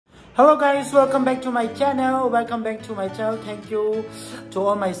Hello guys, welcome back to my channel. Thank you to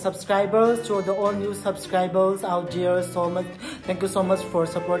all my subscribers, to the all new subscribers out there. So much, thank you so much for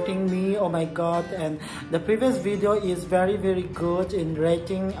supporting me. Oh my god, and the previous video is very good in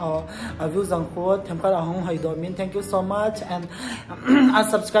rating or views and quote. Thank you so much. And a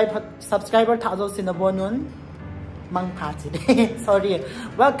subscriber Tazo Sinabonun Mang Party. Sorry.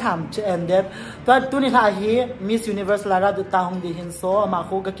 Welcome to end that. But Tunita Miss Universe Lara Dutta Hong Di Hinso,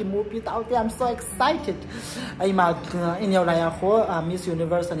 Mahoga Kimupi out there. I'm so excited. I'm in your Miss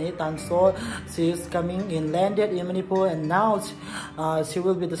Universe and it, so she is coming in landed in Manipur, and now she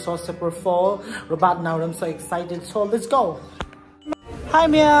will be the sorcerer for Robot. Now I'm so excited. So let's go. Hi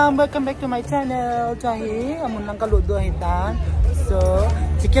Miam, welcome back to my channel. Jahi, I'm on Nangaludo Hitan. So,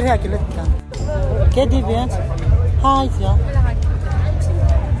 ticket hakilat ka. Okay, Divian. Hi, sir.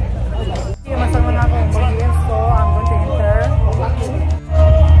 Masama na akong mag-in, so I'm going to enter.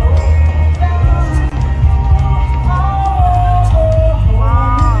 Wow!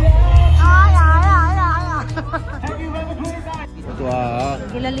 Tua.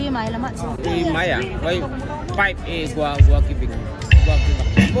 Gila 5 lamat. 5 ya. Wai 5 gua kiping. Gua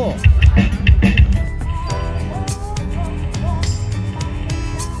kiping. Oh.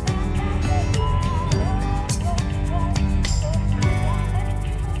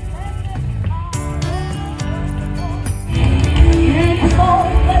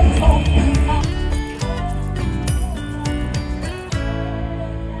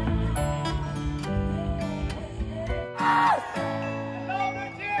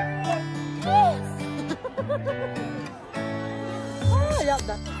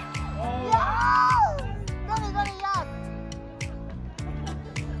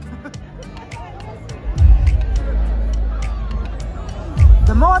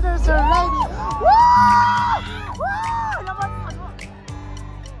 The models are ready.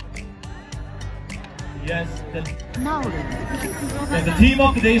 Yes, Now, the theme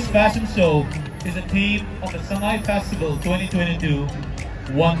of today's fashion show is the theme of the Shanghai Festival 2022,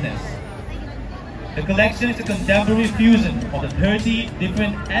 Oneness. The collection is a contemporary fusion of the 30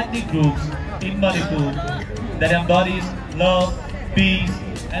 different ethnic groups in Manipur that embodies love, peace,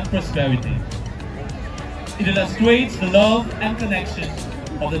 and prosperity. It illustrates the love and connection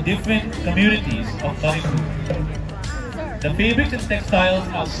of the different communities of Manipur. The fabrics and textiles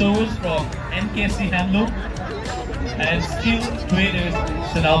are sourced from NKC Handloom and skilled traders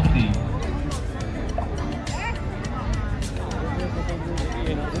Shanalpati.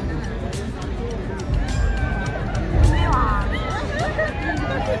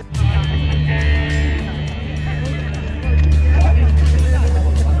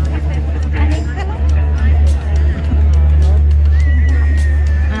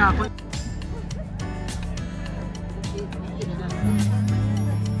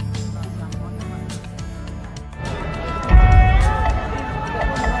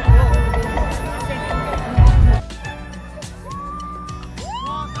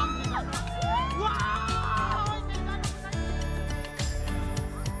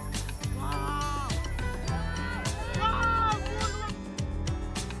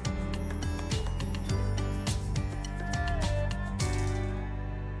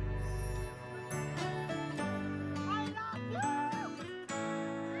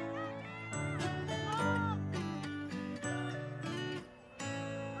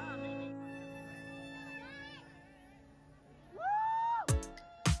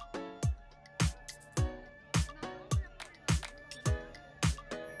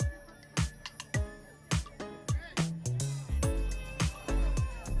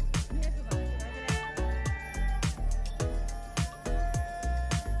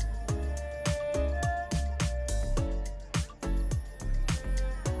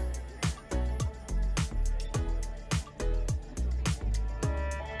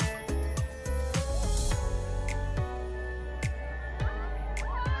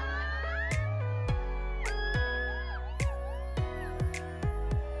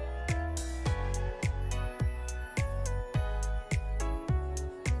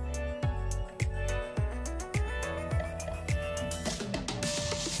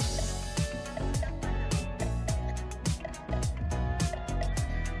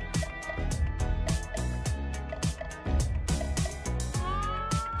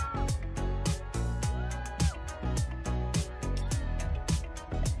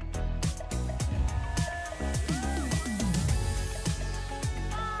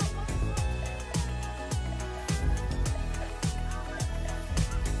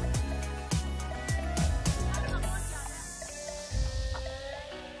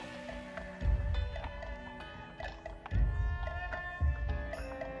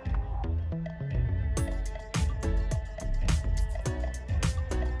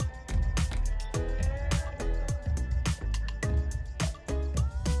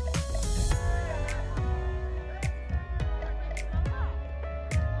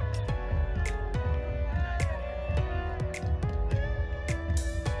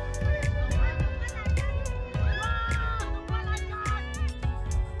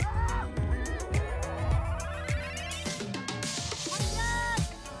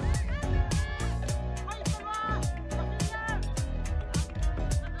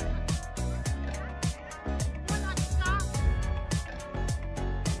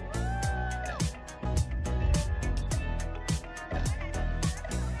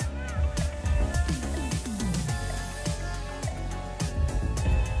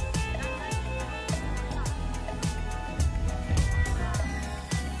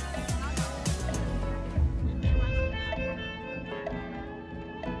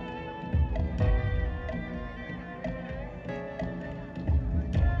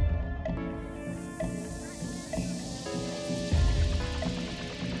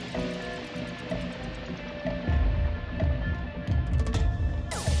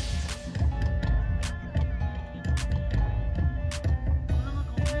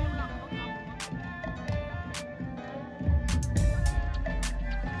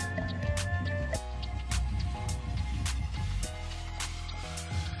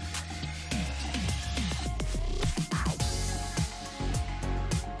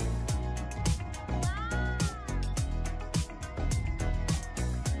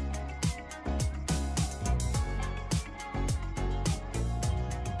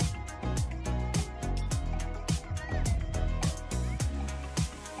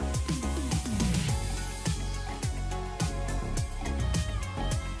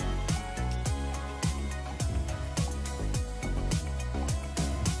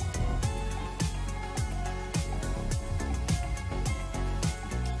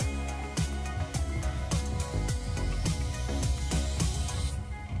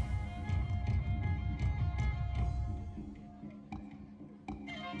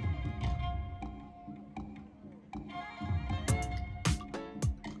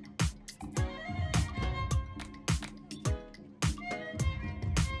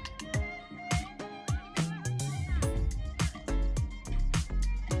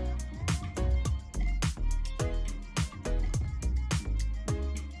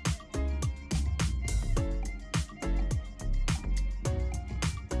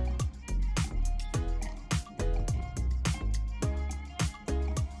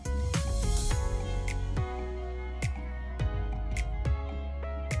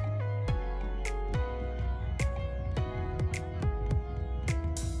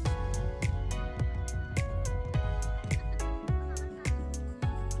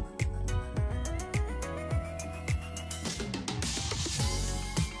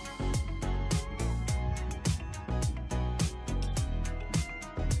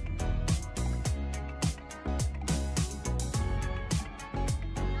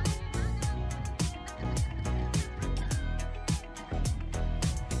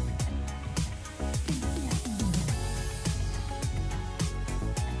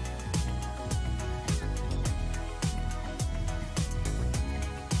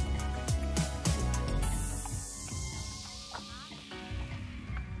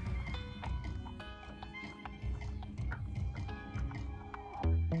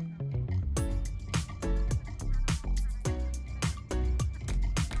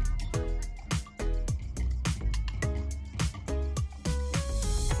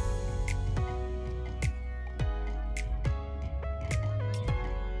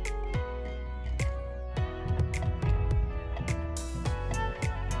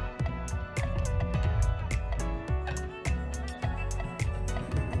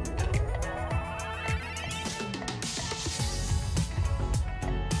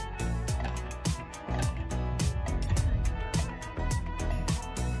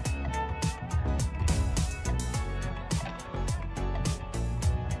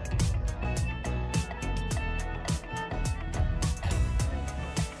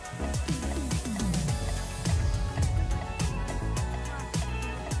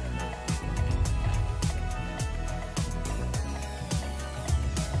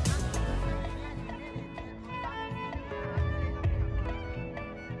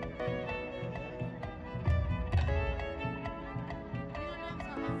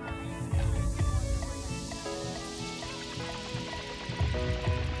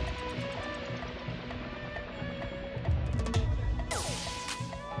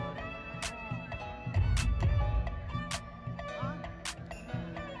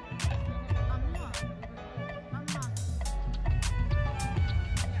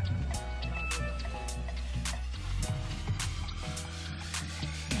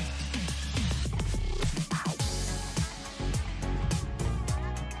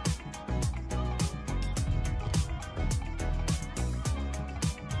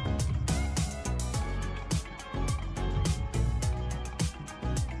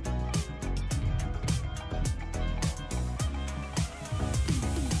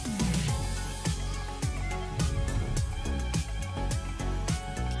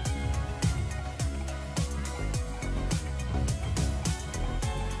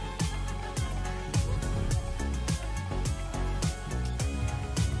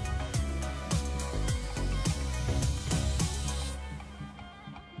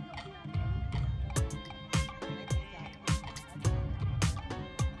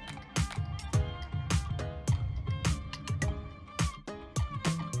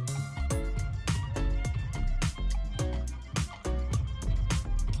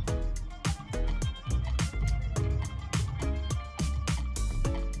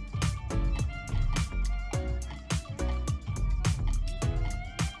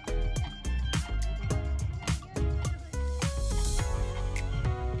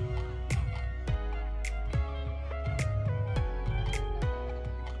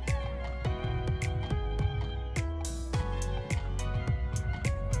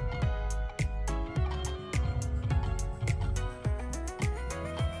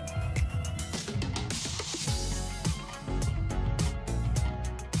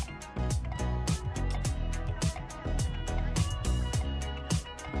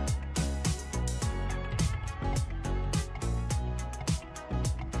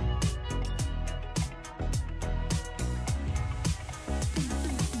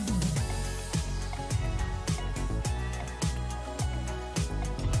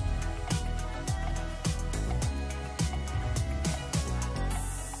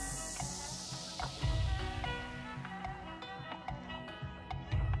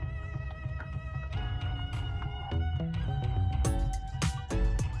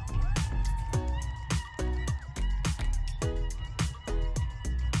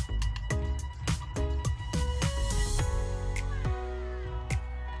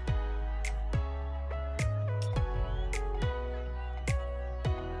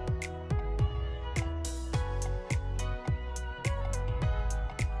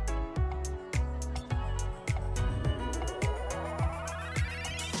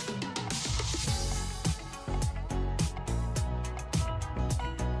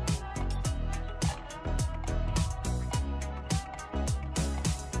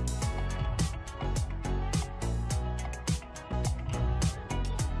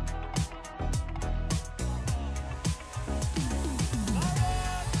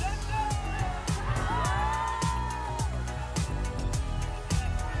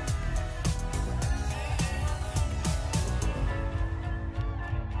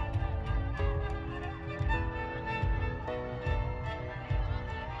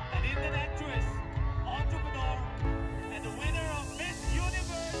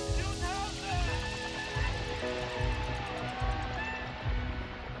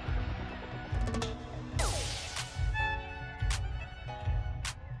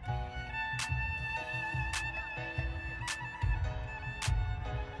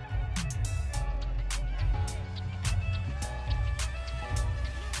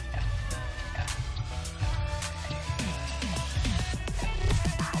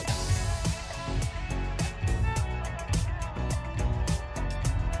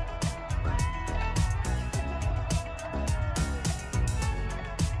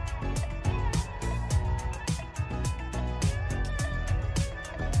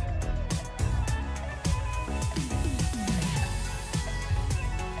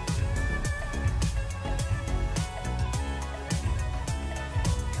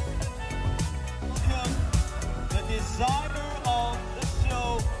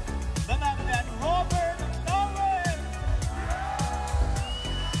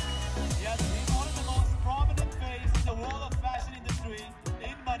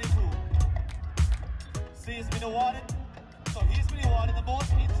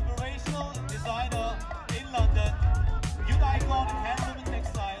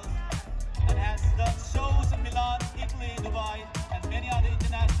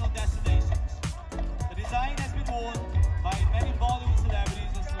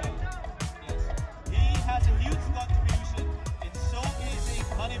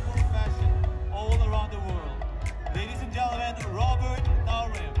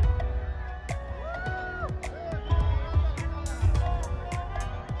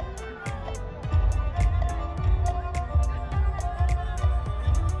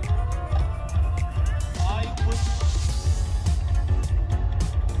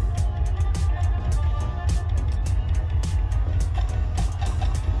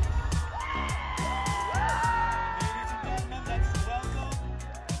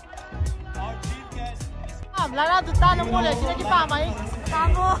 Lara Dutta น้องโมเลยที่ได้ที่ป่าไหมป่า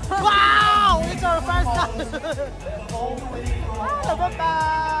โมว้าว it's our first time ว้าวบ๊ายบา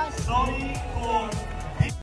ย